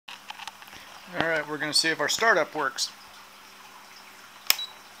Alright, we're going to see if our startup works.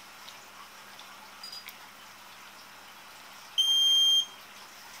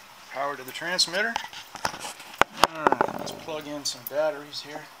 Power to the transmitter. Alright, let's plug in some batteries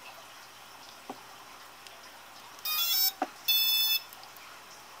here.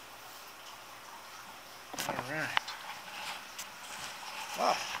 Alright.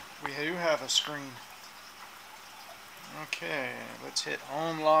 We do have a screen. Okay, let's hit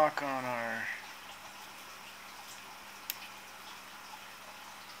on lock on our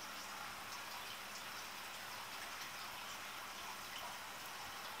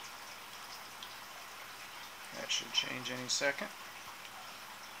that should change any second.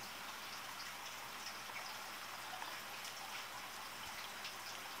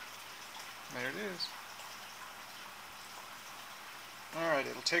 There it is. Alright,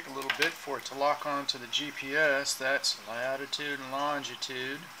 it'll take a little bit for it to lock onto the GPS. That's latitude and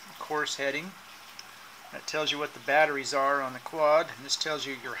longitude, course heading. That tells you what the batteries are on the quad, and this tells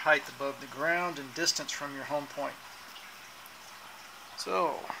you your height above the ground and distance from your home point.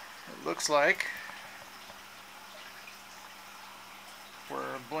 So, it looks like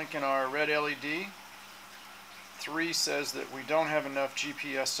we're blinking our red LED. 3 says that we don't have enough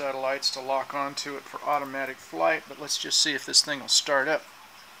GPS satellites to lock onto it for automatic flight, but let's just see if this thing will start up.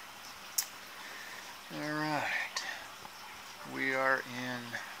 Alright, we are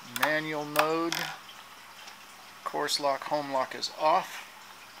in manual mode. Course lock, home lock is off.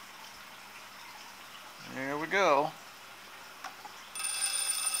 There we go.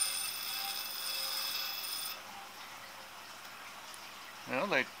 Well,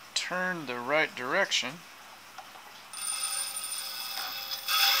 they turned the right direction.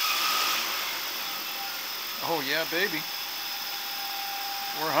 Oh yeah, baby.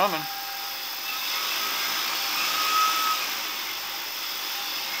 We're humming.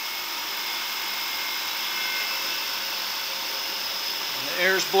 And the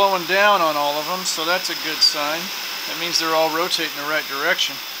air's blowing down on all of them, so that's a good sign. That means they're all rotating the right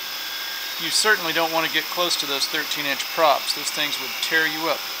direction. You certainly don't want to get close to those 13-inch props. Those things would tear you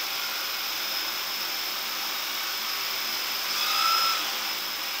up.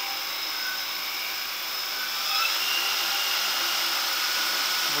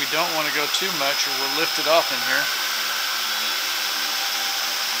 We don't want to go too much or we'll lift it off in here.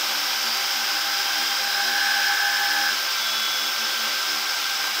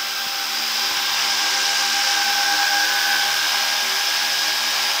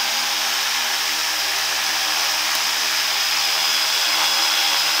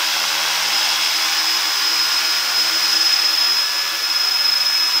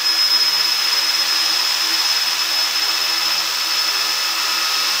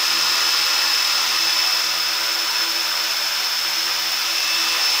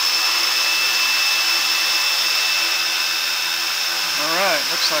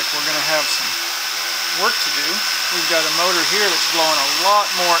 Looks like we're going to have some work to do. We've got a motor here that's blowing a lot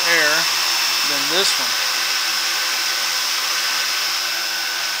more air than this one.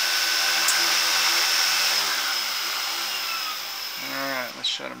 Alright, let's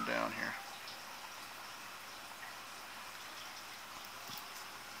shut them down here.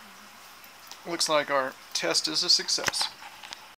 Looks like our test is a success.